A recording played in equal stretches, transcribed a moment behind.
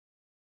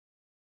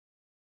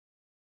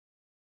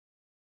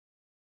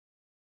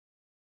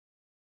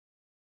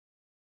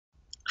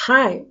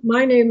Hi,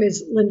 my name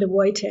is Linda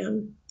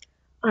Wojtan.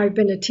 I've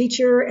been a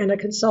teacher and a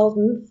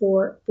consultant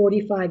for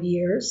 45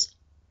 years,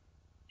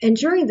 and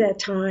during that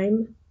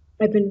time,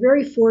 I've been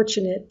very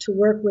fortunate to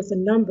work with a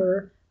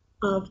number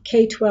of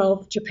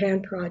K-12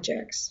 Japan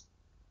projects.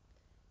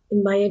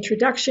 In my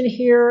introduction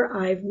here,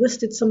 I've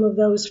listed some of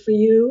those for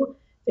you.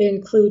 They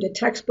include a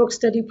textbook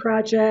study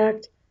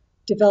project,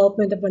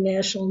 development of a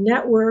national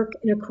network,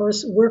 and of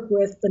course, work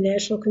with the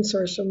National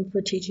Consortium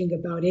for Teaching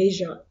About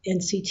Asia,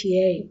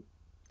 NCTA.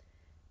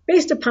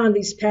 Based upon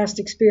these past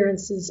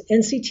experiences,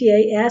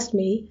 NCTA asked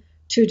me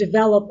to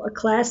develop a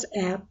class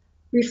app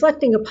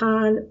reflecting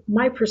upon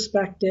my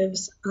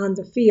perspectives on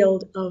the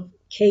field of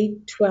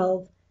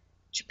K-12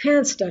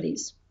 Japan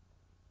studies.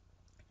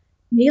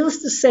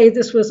 Needless to say,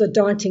 this was a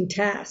daunting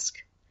task,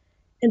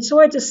 and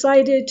so I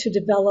decided to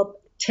develop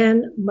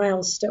 10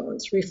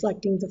 milestones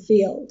reflecting the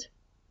field.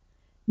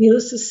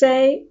 Needless to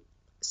say,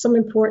 some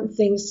important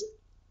things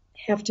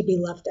have to be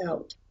left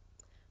out.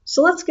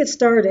 So let's get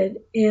started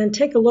and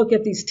take a look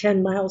at these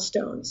 10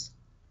 milestones.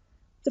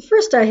 The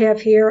first I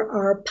have here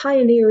are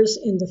pioneers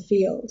in the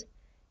field.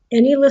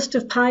 Any list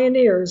of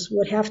pioneers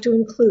would have to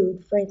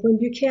include Franklin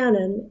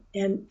Buchanan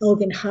and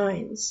Elgin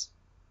Hines.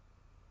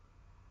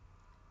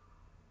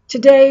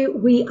 Today,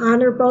 we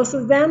honor both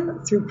of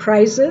them through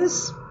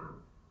prizes.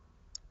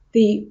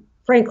 The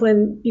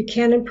Franklin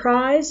Buchanan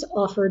Prize,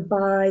 offered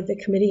by the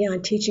Committee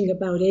on Teaching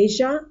About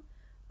Asia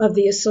of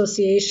the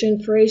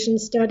Association for Asian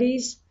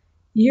Studies,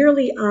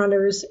 yearly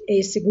honors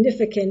a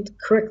significant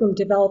curriculum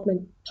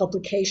development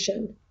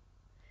publication.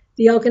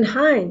 The Elgin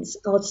Hines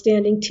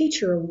Outstanding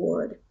Teacher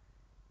Award,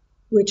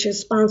 which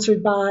is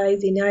sponsored by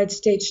the United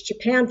States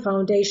Japan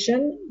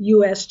Foundation,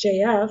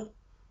 USJF,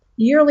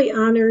 yearly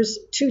honors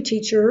two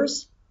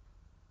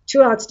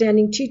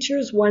outstanding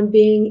teachers, one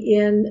being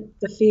in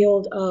the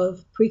field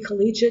of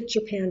pre-collegiate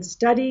Japan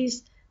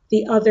studies,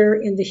 the other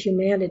in the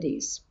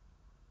humanities.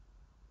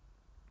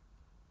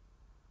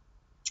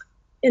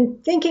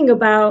 In thinking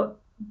about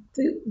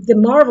the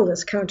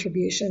marvelous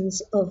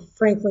contributions of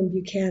Franklin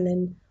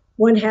Buchanan,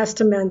 one has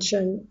to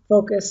mention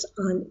focus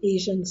on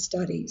Asian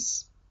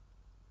studies.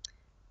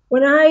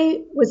 When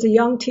I was a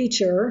young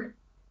teacher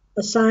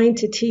assigned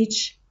to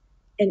teach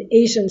an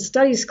Asian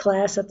studies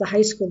class at the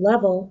high school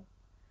level,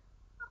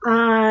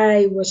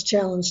 I was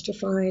challenged to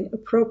find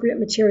appropriate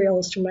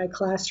materials for my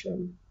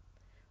classroom.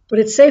 But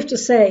it's safe to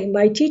say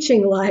my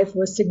teaching life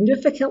was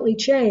significantly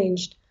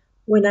changed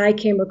when I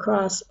came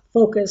across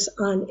focus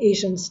on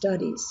Asian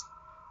studies.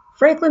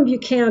 Franklin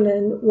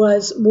Buchanan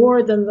was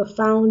more than the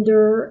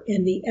founder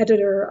and the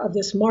editor of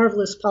this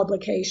marvelous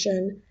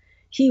publication.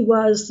 He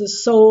was the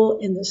soul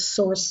and the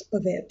source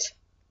of it.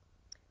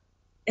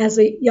 As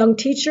a young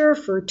teacher,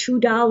 for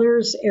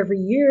 $2 every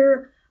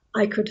year,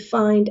 I could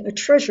find a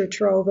treasure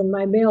trove in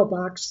my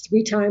mailbox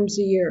 3 times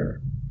a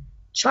year.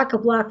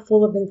 Chock-a-block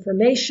full of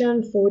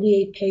information,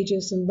 48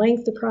 pages in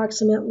length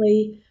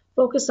approximately,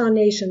 focus on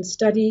Asian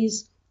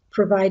studies,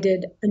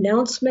 provided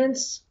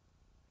announcements,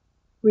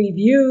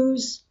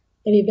 reviews,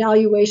 and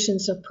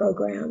evaluations of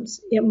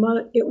programs. It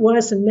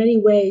was in many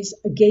ways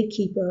a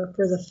gatekeeper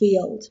for the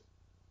field.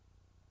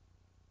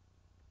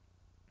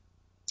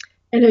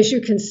 And as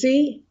you can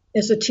see,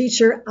 as a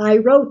teacher, I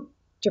wrote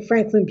to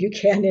Franklin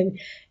Buchanan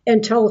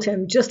and told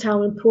him just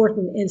how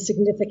important and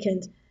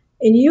significant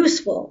and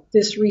useful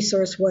this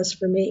resource was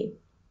for me.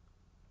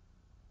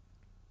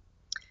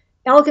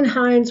 Elgin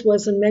Hines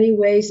was in many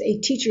ways a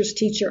teacher's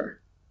teacher.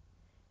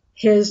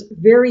 His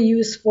very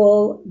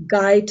useful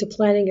guide to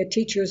planning a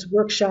teacher's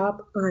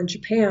workshop on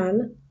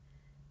Japan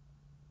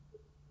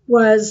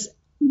was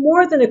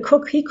more than a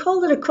cook. He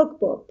called it a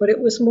cookbook, but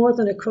it was more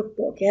than a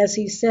cookbook. As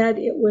he said,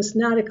 it was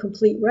not a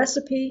complete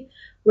recipe,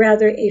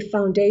 rather a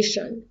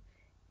foundation.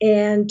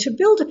 And to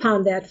build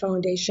upon that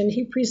foundation,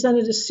 he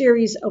presented a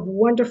series of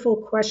wonderful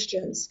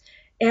questions,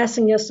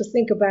 asking us to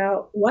think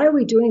about why are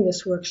we doing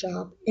this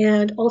workshop,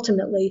 and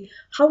ultimately,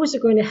 how is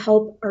it going to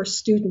help our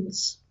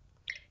students?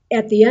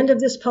 At the end of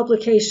this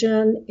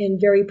publication, in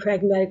very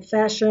pragmatic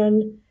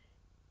fashion,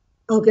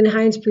 Elgin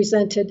Hines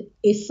presented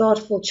a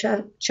thoughtful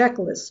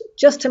checklist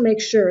just to make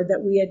sure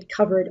that we had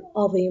covered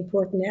all the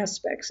important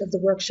aspects of the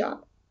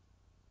workshop.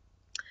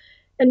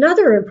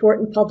 Another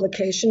important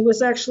publication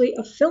was actually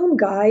a film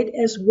guide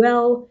as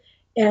well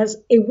as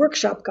a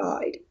workshop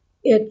guide.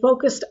 It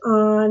focused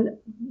on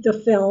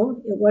the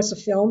film. It was a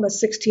film, a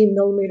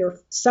 16mm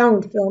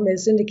sound film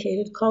as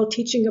indicated, called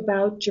Teaching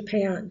About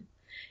Japan.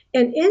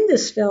 And in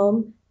this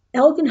film,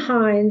 Elgin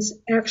Hines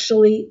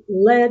actually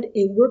led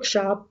a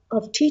workshop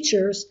of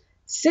teachers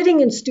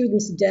sitting in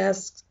students'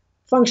 desks,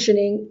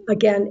 functioning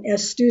again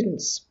as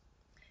students.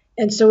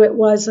 And so it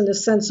was, in a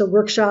sense, a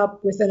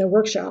workshop within a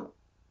workshop.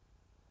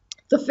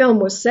 The film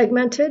was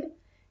segmented.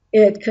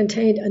 It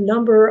contained a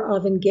number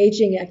of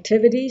engaging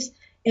activities,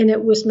 and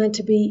it was meant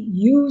to be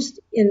used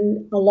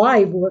in a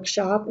live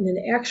workshop, in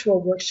an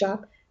actual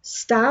workshop,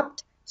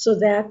 stopped so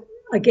that,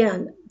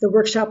 again, the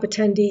workshop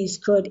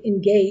attendees could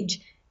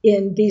engage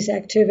in these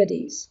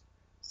activities.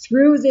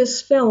 Through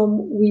this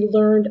film, we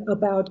learned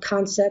about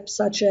concepts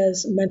such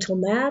as mental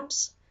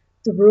maps,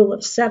 the rule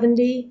of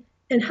 70,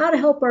 and how to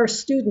help our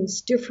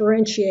students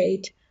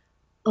differentiate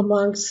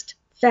amongst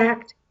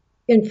fact,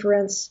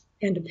 inference,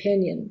 and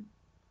opinion.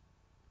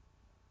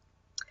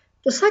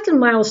 The second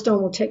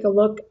milestone we'll take a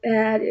look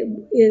at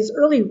is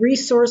early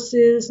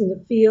resources in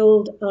the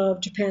field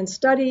of Japan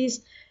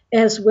studies,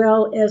 as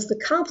well as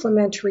the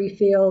complementary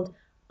field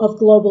of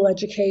global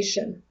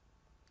education.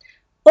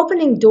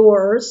 Opening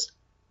Doors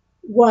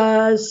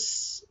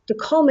was the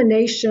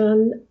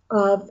culmination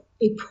of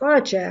a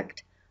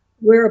project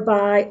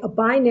whereby a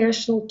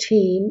binational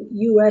team,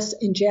 US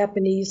and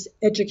Japanese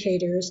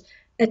educators,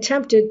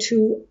 attempted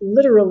to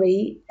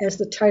literally, as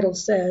the title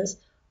says,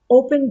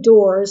 open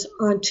doors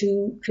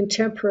onto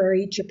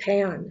contemporary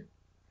Japan.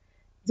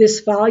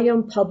 This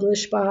volume,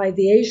 published by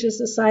the Asia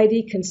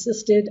Society,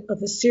 consisted of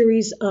a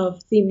series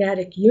of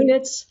thematic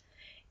units,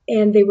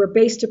 and they were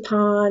based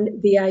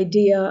upon the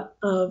idea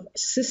of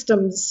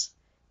systems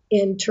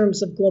in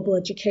terms of global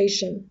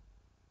education.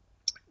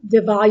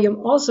 The volume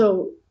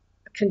also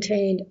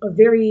contained a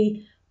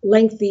very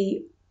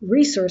lengthy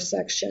resource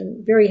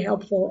section, very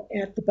helpful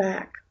at the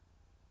back.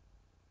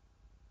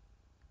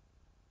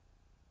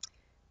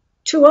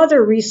 Two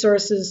other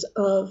resources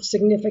of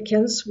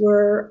significance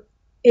were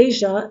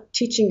Asia,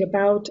 Teaching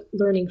About,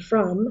 Learning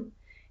From,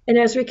 and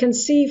as we can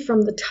see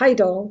from the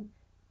title,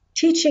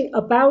 teaching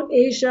about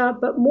Asia,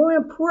 but more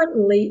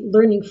importantly,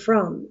 learning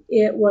from.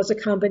 It was a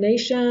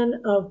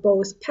combination of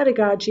both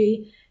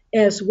pedagogy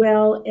as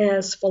well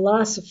as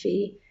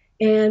philosophy,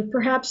 and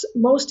perhaps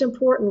most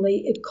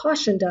importantly, it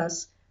cautioned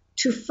us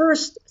to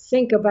first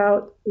think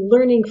about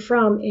learning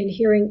from and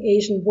hearing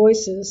Asian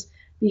voices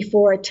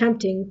before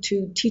attempting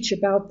to teach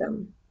about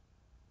them.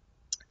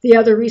 The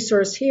other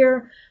resource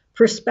here,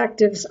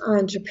 Perspectives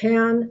on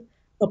Japan,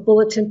 a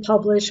bulletin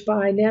published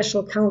by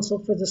National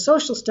Council for the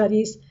Social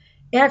Studies,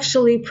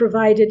 actually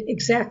provided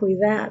exactly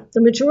that.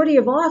 The majority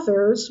of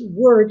authors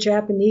were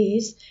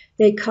Japanese.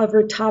 They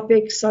covered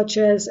topics such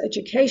as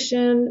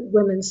education,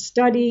 women's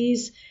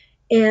studies,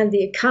 and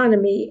the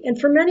economy.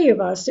 And for many of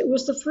us, it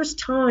was the first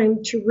time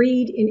to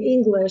read in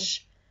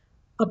English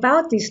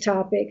about these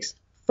topics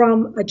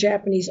from a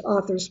Japanese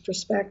author's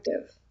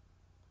perspective.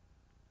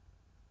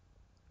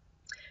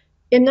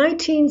 In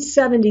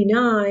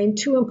 1979,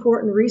 two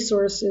important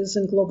resources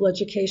in global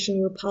education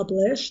were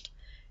published.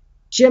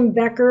 Jim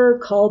Becker,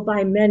 called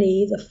by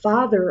many the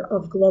father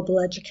of global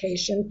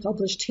education,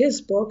 published his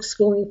book,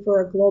 Schooling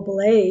for a Global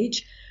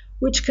Age,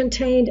 which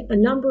contained a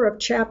number of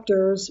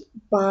chapters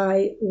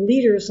by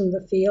leaders in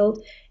the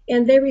field,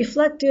 and they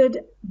reflected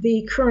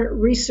the current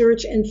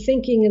research and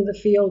thinking in the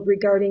field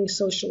regarding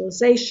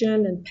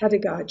socialization and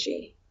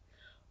pedagogy.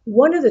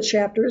 One of the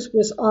chapters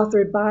was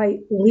authored by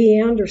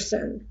Lee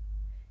Anderson,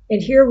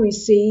 and here we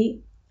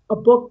see a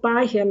book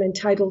by him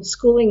entitled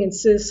Schooling and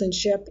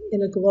Citizenship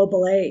in a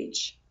Global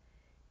Age.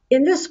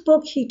 In this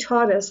book, he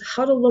taught us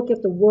how to look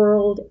at the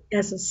world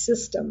as a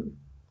system.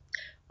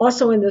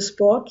 Also in this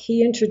book,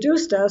 he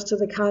introduced us to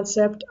the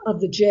concept of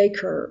the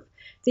J-curve.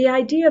 The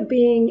idea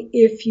being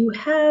if you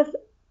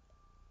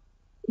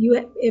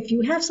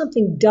have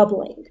something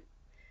doubling,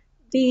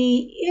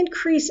 the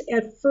increase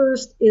at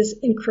first is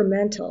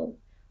incremental,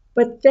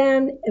 but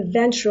then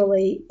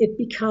eventually it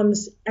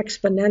becomes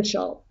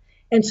exponential.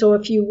 And so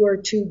if you were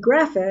to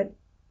graph it,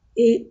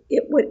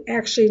 it would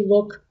actually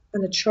look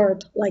on a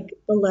chart like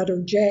the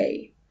letter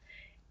J.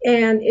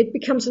 And it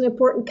becomes an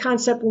important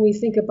concept when we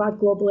think about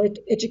global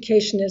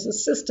education as a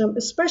system,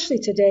 especially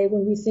today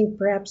when we think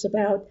perhaps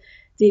about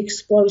the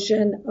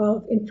explosion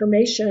of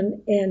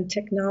information and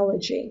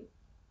technology.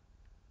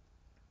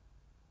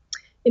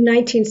 In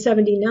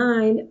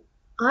 1979,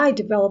 I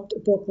developed a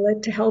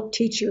booklet to help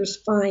teachers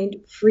find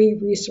free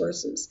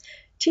resources.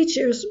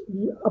 Teachers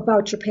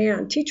about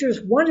Japan.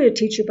 Teachers wanted to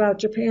teach about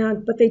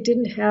Japan, but they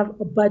didn't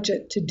have a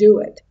budget to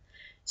do it.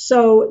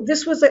 So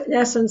this was, in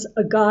essence,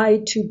 a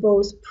guide to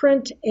both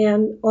print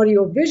and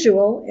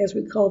audiovisual, as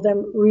we call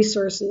them,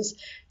 resources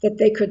that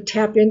they could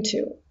tap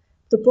into.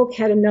 The book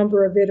had a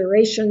number of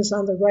iterations.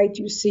 On the right,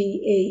 you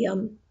see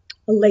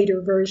a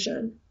later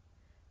version.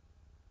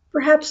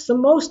 Perhaps the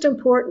most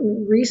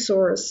important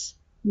resource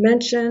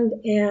mentioned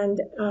and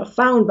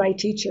found by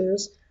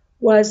teachers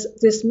was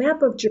this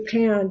map of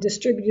Japan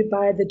distributed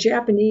by the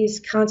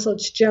Japanese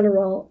Consulates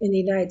General in the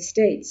United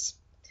States.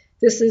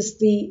 This is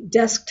the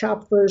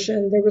desktop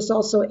version. There was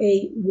also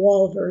a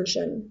wall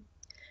version.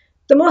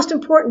 The most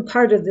important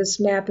part of this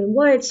map and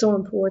why it's so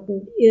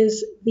important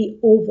is the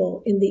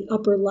oval in the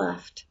upper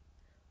left.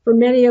 For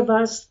many of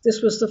us,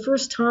 this was the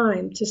first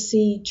time to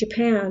see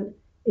Japan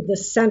in the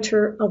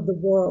center of the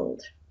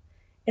world,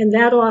 and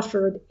that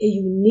offered a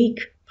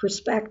unique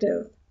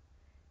perspective.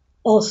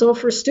 Also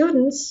for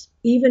students,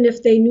 even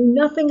if they knew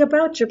nothing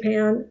about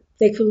Japan,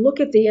 they could look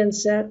at the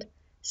inset,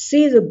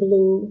 see the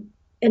blue,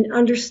 and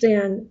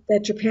understand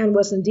that Japan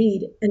was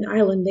indeed an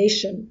island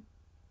nation.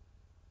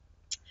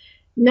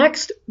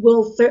 Next,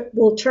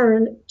 we'll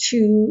turn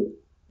to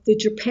the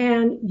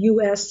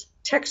Japan-US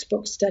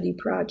Textbook Study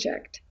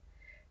Project.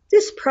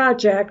 This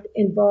project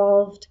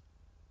involved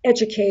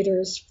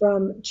educators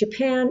from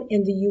Japan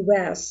and the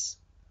US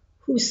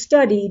who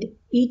studied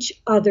each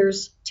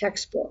other's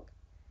textbook.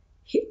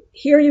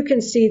 Here you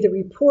can see the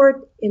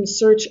report, In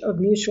Search of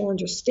Mutual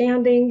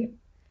Understanding.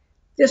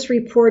 This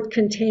report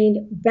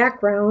contained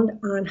background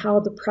on how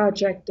the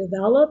project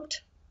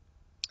developed,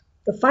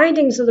 the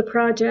findings of the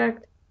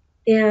project,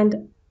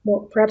 and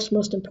perhaps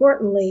most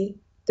importantly,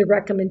 the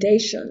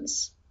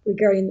recommendations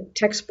regarding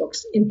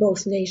textbooks in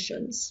both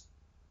nations.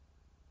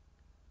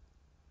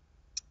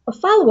 A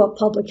follow-up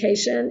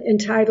publication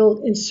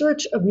entitled In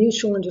Search of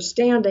Mutual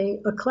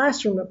Understanding, a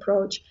Classroom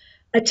Approach,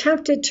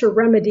 attempted to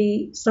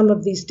remedy some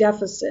of these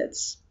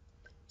deficits.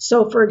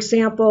 So, for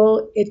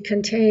example, it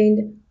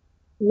contained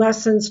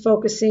lessons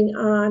focusing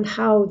on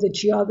how the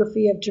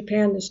geography of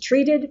Japan is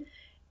treated,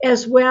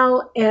 as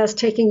well as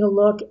taking a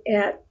look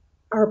at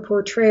our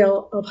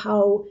portrayal of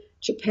how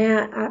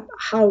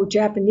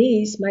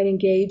Japanese might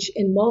engage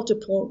in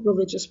multiple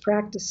religious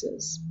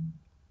practices.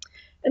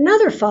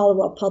 Another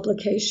follow-up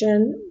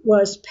publication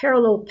was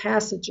Parallel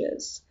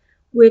Passages,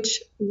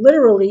 which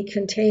literally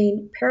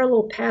contain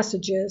parallel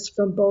passages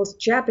from both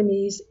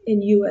Japanese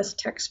and U.S.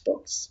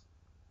 textbooks.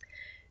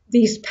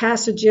 These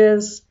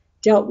passages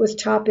dealt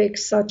with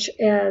topics such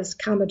as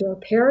Commodore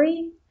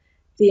Perry,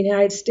 the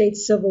United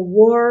States Civil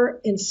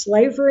War and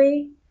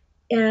slavery,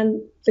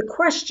 and the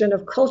question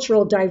of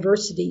cultural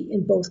diversity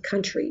in both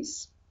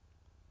countries.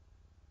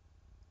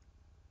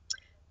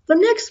 The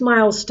next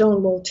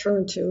milestone we'll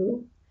turn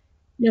to,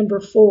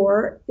 number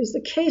 4, is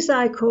the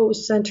Keizai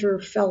Center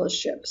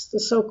Fellowships, the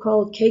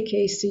so-called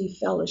KKC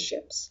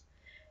Fellowships.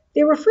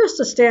 They were first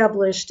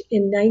established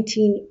in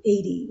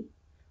 1980,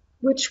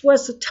 which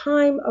was a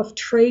time of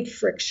trade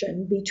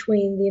friction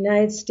between the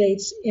United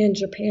States and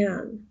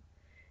Japan.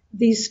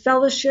 These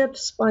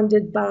fellowships,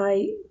 funded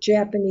by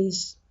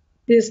Japanese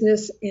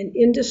business and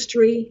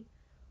industry,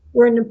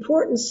 were an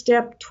important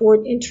step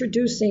toward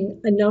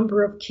introducing a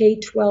number of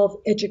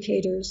K-12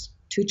 educators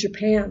to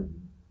Japan.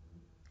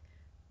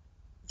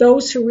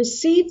 Those who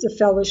received the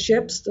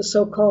fellowships, the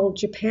so-called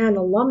Japan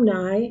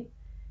alumni,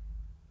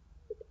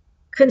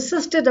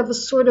 consisted of a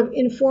sort of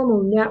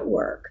informal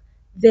network.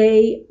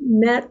 They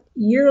met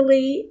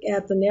yearly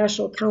at the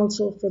National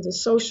Council for the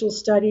Social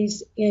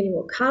Studies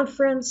annual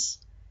conference.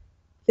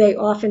 They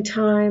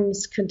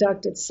oftentimes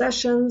conducted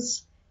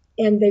sessions,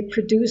 and they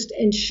produced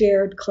and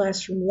shared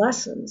classroom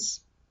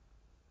lessons.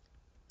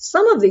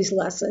 Some of these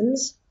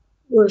lessons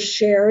were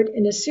shared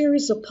in a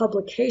series of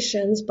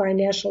publications by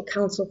National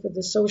Council for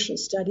the Social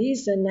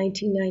Studies in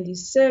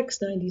 1996,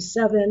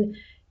 97,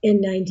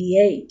 and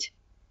 98.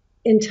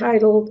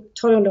 Entitled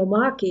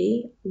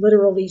Toronomaki,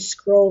 literally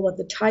Scroll of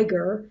the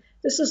Tiger.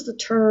 This is the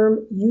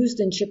term used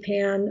in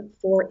Japan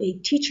for a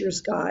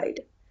teacher's guide.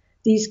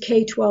 These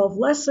K-12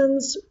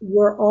 lessons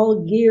were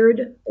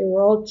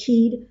all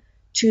keyed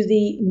to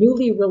the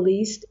newly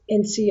released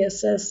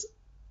NCSS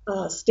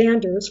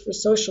standards for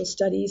social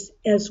studies,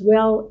 as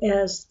well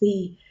as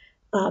the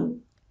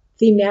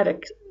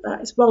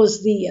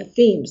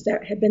themes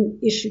that had been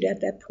issued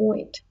at that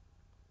point.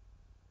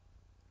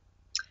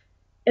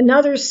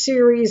 Another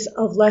series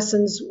of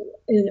lessons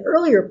in an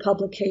earlier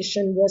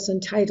publication was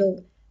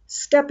entitled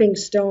Stepping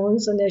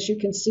Stones, and as you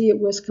can see, it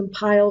was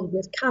compiled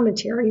with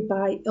commentary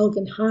by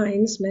Elgin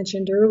Hines,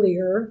 mentioned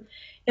earlier.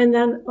 And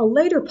then a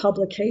later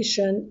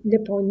publication,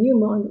 Nippon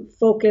Numon,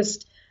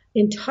 focused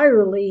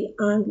entirely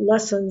on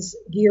lessons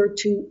geared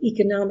to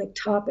economic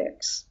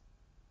topics.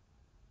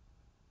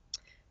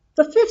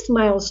 The fifth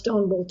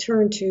milestone we'll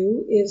turn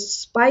to is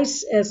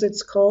SPICE, as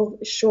it's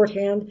called,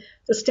 shorthand,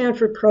 the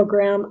Stanford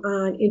Program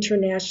on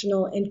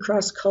International and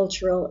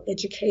Cross-Cultural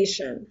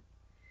Education.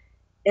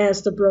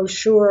 As the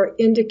brochure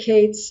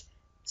indicates,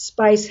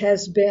 SPICE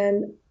has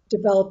been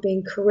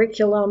developing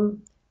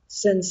curriculum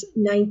since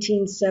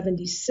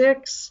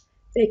 1976.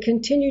 They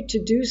continue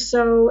to do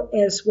so,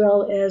 as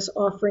well as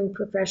offering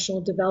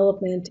professional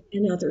development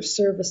and other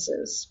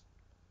services.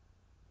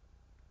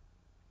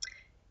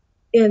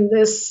 In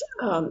this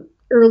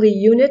early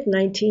unit,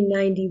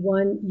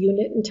 1991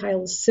 unit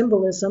entitled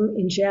Symbolism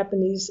in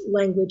Japanese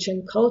Language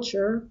and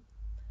Culture,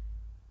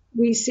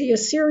 we see a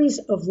series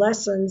of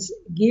lessons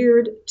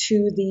geared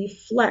to the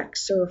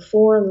FLEX, or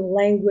foreign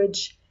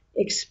language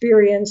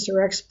experience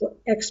or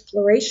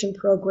exploration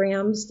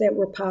programs that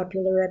were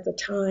popular at the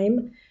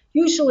time,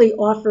 usually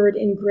offered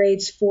in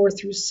grades 4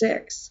 through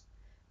 6.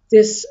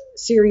 This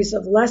series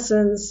of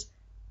lessons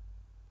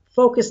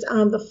focused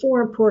on the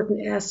 4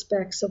 important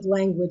aspects of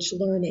language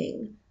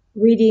learning: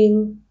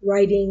 reading,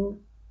 writing,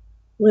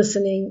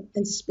 listening,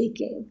 and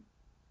speaking.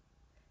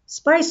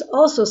 SPICE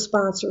also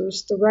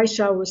sponsors the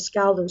Reischauer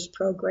Scholars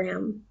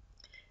Program.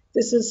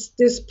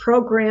 This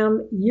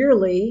program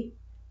yearly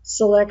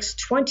selects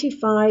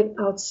 25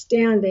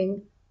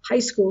 outstanding high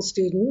school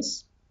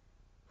students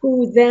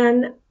who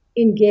then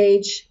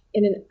engage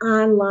in an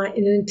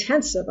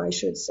intensive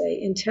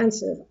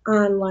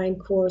online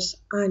course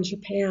on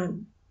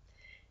Japan.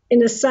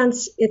 In a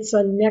sense, it's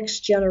a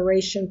next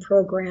generation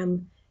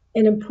program,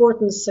 an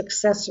important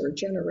successor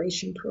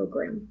generation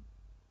program.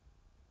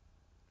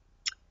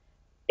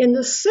 In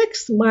the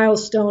 6th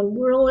milestone,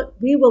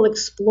 we will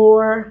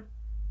explore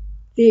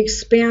the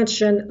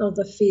expansion of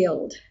the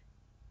field.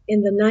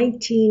 in the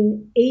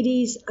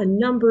 1980s, a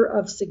number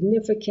of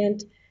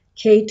significant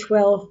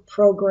K-12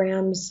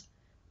 programs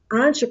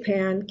on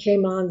Japan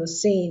came on the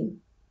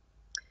scene.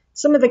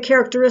 Some of the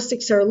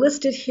characteristics are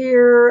listed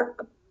here.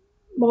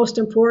 Most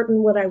important,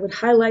 what I would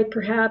highlight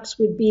perhaps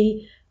would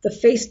be the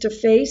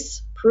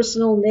face-to-face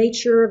personal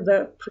nature of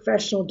the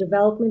professional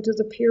development of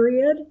the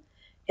period,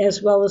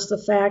 as well as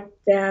the fact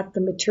that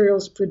the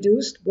materials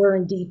produced were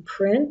indeed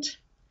print,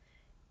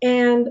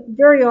 and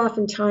very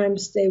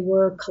oftentimes they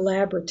were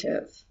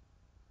collaborative.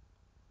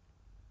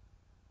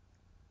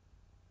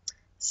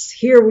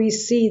 Here we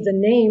see the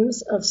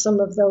names of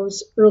some of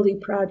those early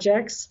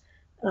projects.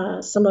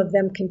 Some of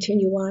them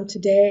continue on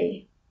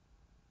today.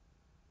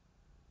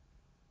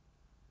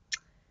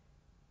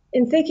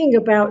 In thinking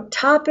about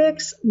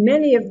topics,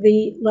 many of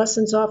the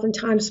lessons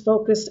oftentimes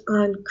focused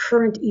on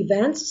current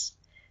events.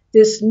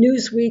 This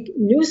Newsweek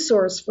news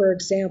source, for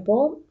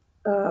example,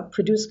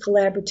 produced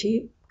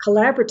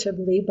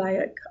collaboratively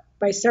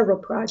by several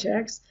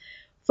projects,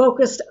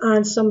 focused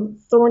on some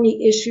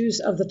thorny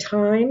issues of the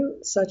time,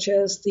 such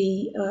as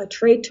the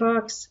trade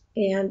talks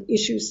and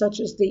issues such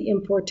as the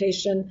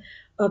importation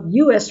of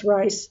U.S.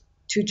 rice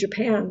to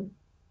Japan.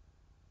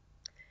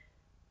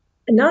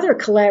 Another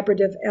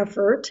collaborative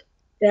effort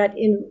that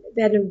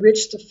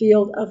enriched the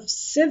field of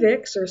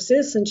civics or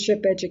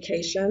citizenship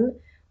education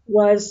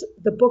was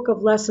the book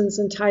of lessons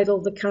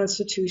entitled The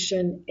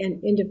Constitution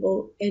and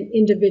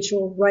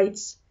Individual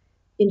Rights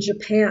in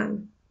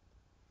Japan.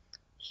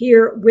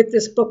 Here, with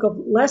this book of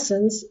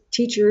lessons,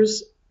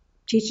 teachers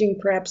teaching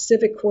perhaps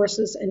civic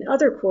courses and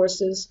other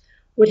courses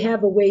would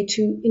have a way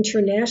to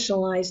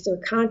internationalize their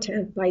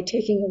content by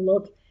taking a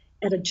look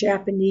at a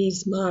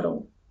Japanese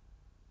model.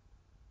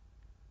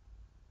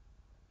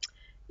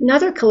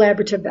 Another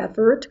collaborative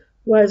effort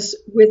was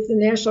with the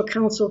National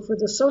Council for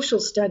the Social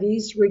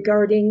Studies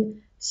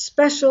regarding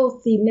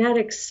special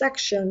thematic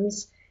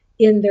sections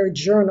in their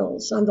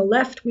journals. On the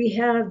left, we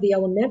have the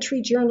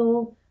elementary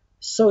journal,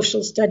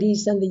 Social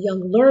Studies and the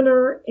Young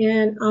Learner,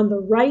 and on the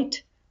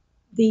right,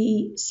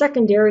 the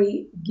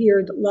secondary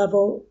geared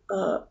level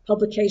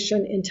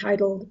publication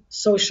entitled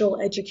Social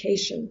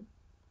Education.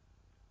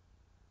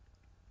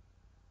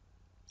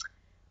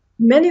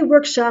 Many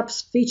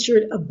workshops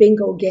featured a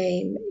bingo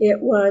game. It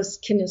was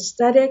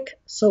kinesthetic,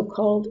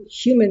 so-called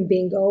human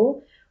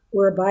bingo,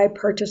 whereby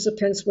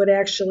participants would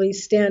actually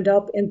stand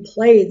up and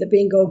play the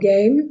bingo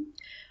game.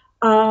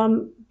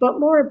 But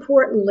more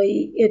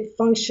importantly, it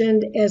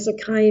functioned as a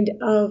kind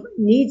of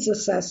needs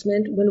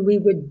assessment when we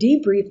would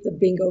debrief the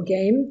bingo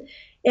game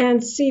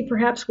and see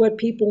perhaps what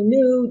people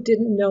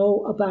didn't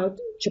know about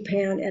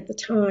Japan at the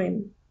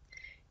time.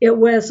 It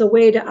was a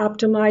way to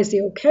optimize the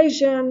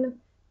occasion,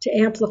 to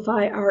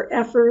amplify our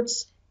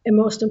efforts, and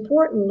most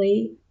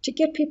importantly, to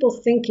get people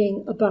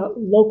thinking about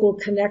local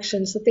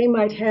connections that they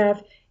might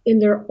have in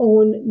their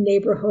own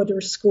neighborhood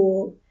or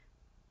school.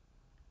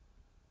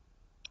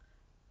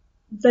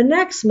 The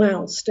next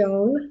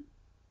milestone,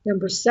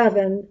 number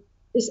 7,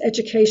 is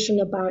Education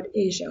About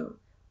Asia,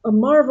 a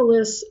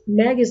marvelous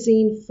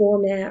magazine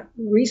format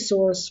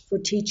resource for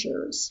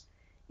teachers.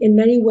 In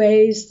many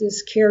ways,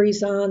 this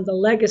carries on the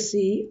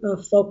legacy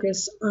of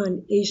focus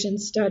on Asian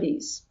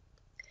studies.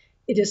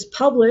 It is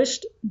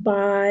published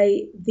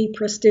by the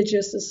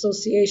prestigious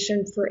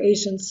Association for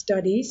Asian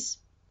Studies,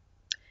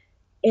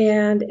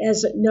 and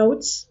as it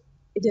notes,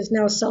 it is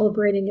now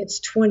celebrating its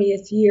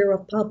 20th year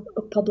of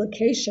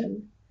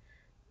publication.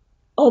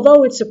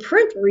 Although it's a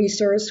print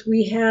resource,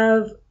 we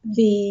have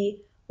the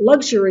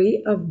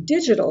luxury of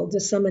digital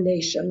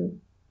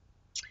dissemination.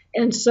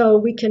 And so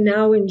we can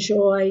now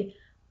enjoy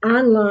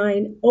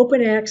online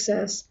open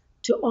access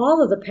to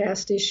all of the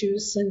past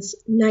issues since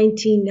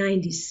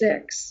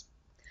 1996.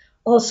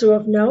 Also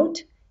of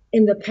note,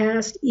 in the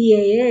past,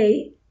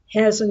 EAA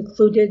has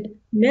included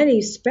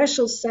many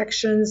special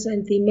sections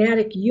and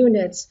thematic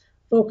units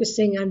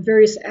focusing on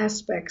various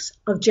aspects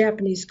of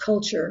Japanese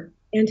culture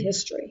and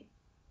history.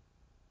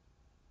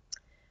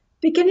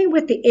 Beginning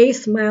with the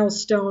 8th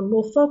milestone,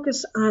 we'll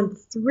focus on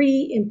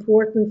 3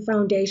 important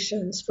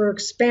foundations for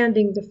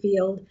expanding the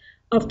field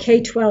of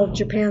K-12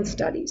 Japan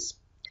studies.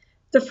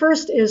 The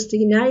first is the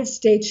United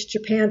States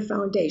Japan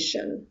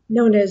Foundation,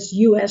 known as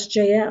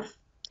USJF.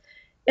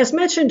 As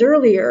mentioned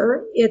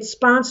earlier, it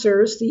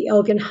sponsors the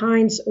Elgin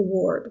Hines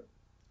Award.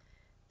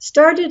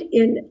 Started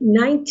in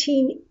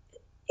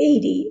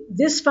 1980,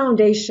 this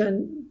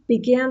foundation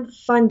began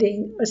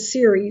funding a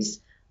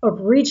series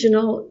of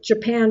regional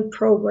Japan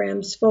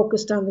programs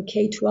focused on the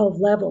K-12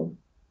 level.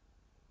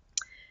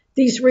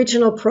 These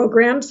regional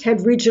programs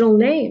had regional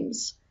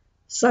names,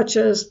 such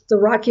as the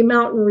Rocky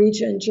Mountain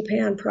Region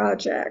Japan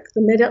Project,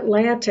 the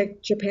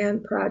Mid-Atlantic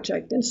Japan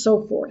Project, and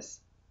so forth.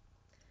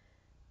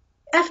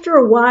 After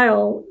a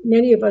while,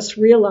 many of us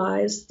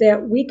realized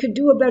that we could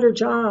do a better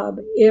job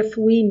if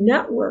we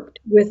networked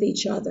with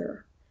each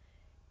other.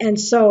 And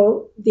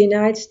so the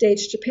United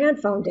States Japan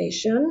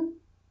Foundation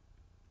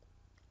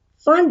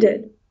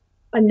funded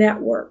a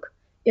network.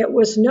 It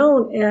was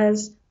known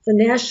as the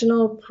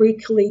National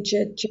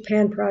Pre-Collegiate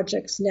Japan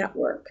Projects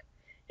Network.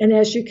 And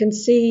as you can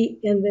see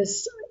in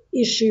this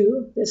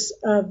issue, this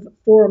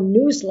forum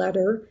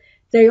newsletter,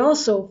 they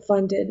also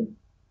funded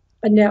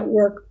a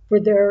network for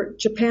their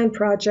Japan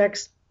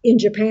projects in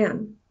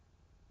Japan.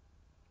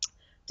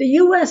 The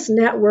U.S.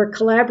 network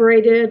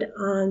collaborated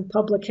on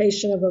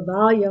publication of a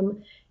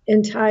volume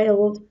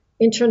entitled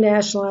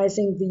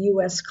Internationalizing the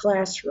U.S.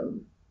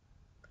 Classroom.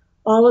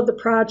 All of the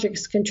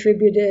projects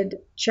contributed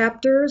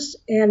chapters,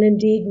 and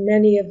indeed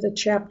many of the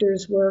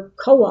chapters were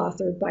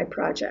co-authored by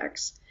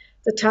projects.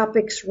 The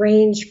topics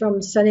range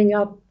from setting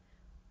up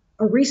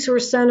a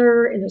resource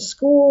center in a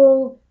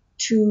school,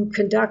 to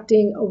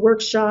conducting a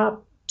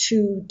workshop,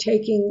 to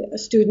taking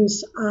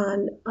students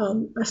on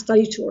a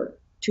study tour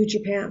to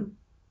Japan.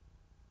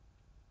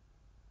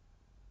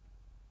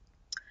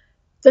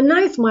 The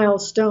ninth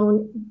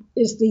milestone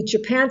is the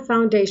Japan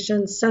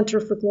Foundation Center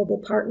for Global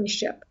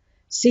Partnership,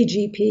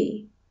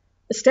 CGP.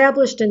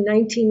 Established in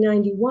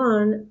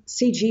 1991,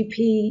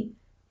 CGP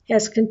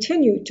has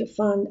continued to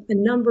fund a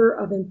number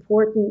of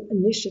important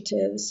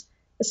initiatives,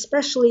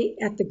 especially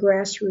at the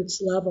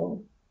grassroots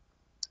level.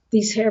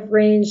 These have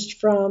ranged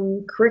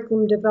from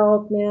curriculum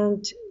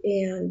development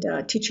and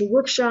teacher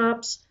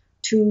workshops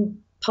to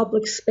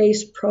public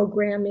space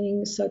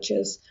programming, such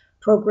as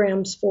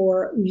programs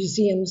for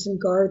museums and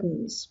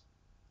gardens.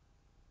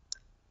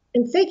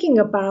 In thinking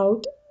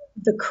about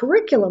the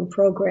curriculum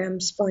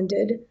programs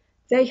funded,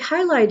 they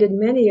highlighted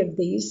many of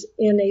these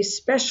in a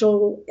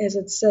special, as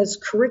it says,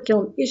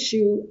 curriculum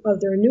issue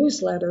of their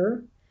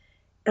newsletter.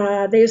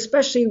 They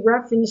especially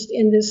referenced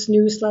in this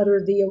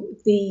newsletter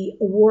the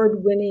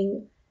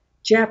award-winning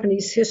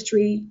Japanese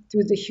History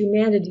Through the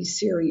Humanities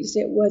series.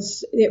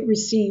 Which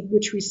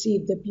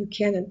received the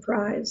Buchanan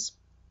Prize.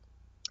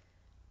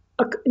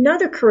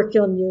 Another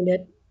curriculum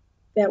unit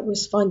that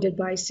was funded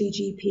by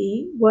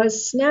CGP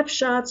was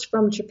Snapshots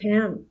from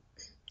Japan,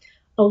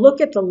 a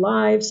look at the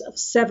lives of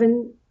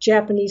 7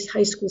 Japanese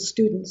high school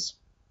students.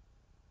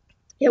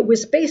 It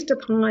was based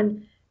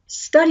upon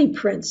study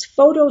prints,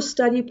 photo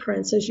study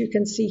prints, as you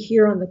can see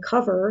here on the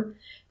cover,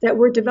 that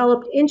were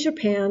developed in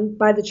Japan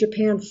by the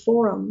Japan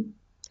Forum.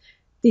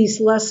 These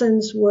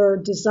lessons were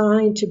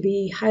designed to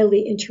be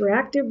highly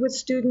interactive with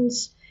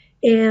students,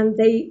 and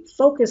they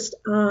focused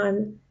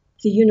on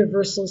the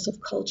universals of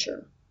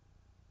culture.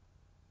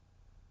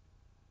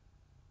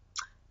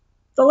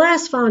 The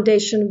last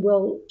foundation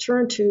we'll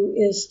turn to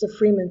is the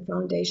Freeman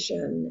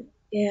Foundation,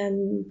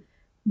 and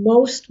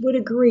most would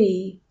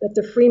agree that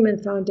the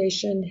Freeman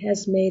Foundation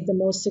has made the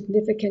most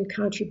significant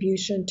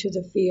contribution to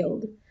the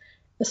field.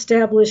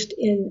 Established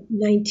in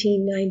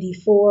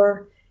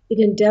 1994, it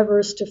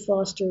endeavors to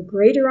foster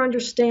greater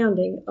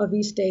understanding of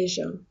East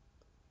Asia.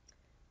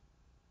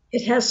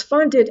 It has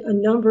funded a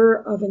number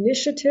of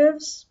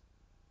initiatives,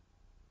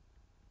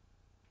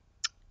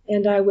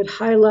 and I would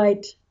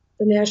highlight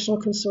the National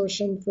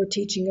Consortium for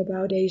Teaching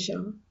About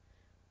Asia,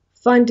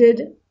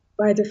 funded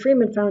by the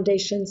Freeman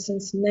Foundation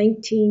since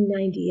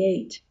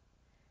 1998.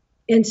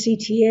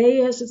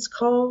 NCTA, as it's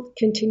called,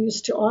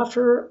 continues to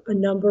offer a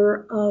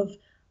number of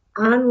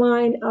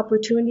online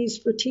opportunities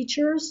for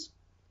teachers,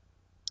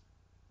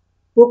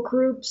 book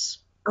groups,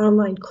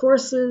 online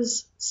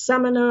courses,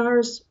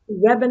 seminars,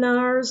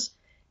 webinars,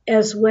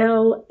 as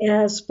well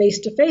as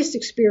face-to-face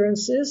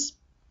experiences,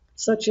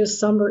 such as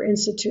summer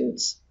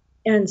institutes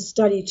and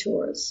study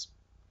tours.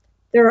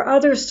 There are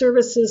other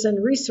services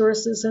and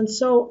resources, and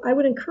so I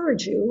would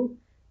encourage you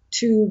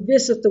to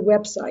visit the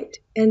website,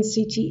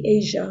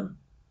 nctasia.org,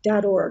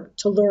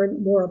 to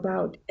learn more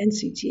about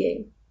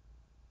NCTA.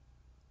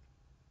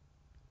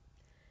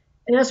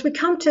 And as we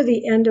come to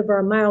the end of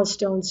our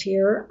milestones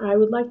here, I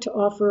would like to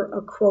offer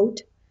a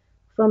quote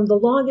from the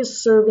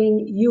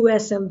longest-serving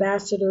U.S.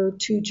 ambassador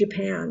to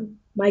Japan,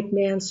 Mike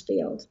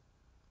Mansfield.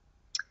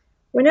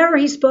 Whenever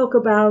he spoke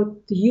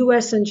about the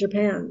U.S. and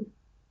Japan,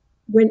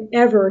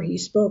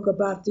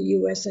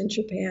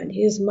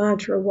 his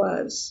mantra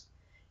was,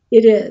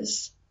 "It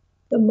is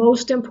the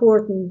most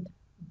important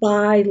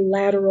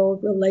bilateral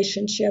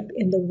relationship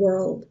in the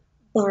world,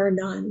 bar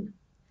none."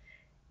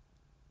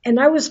 And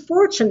I was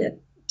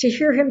fortunate to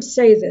hear him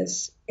say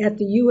this at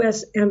the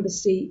U.S.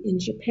 Embassy in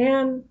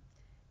Japan,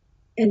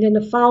 and in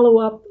a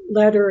follow-up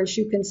letter, as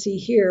you can see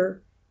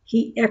here,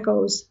 he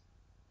echoes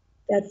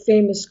that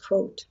famous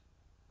quote.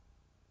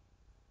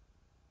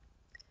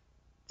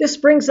 This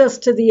brings us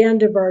to the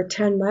end of our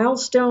 10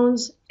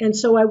 milestones, and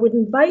so I would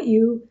invite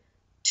you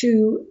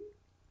to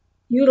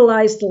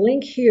utilize the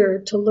link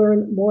here to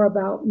learn more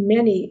about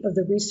many of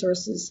the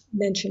resources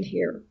mentioned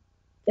here.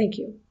 Thank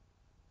you.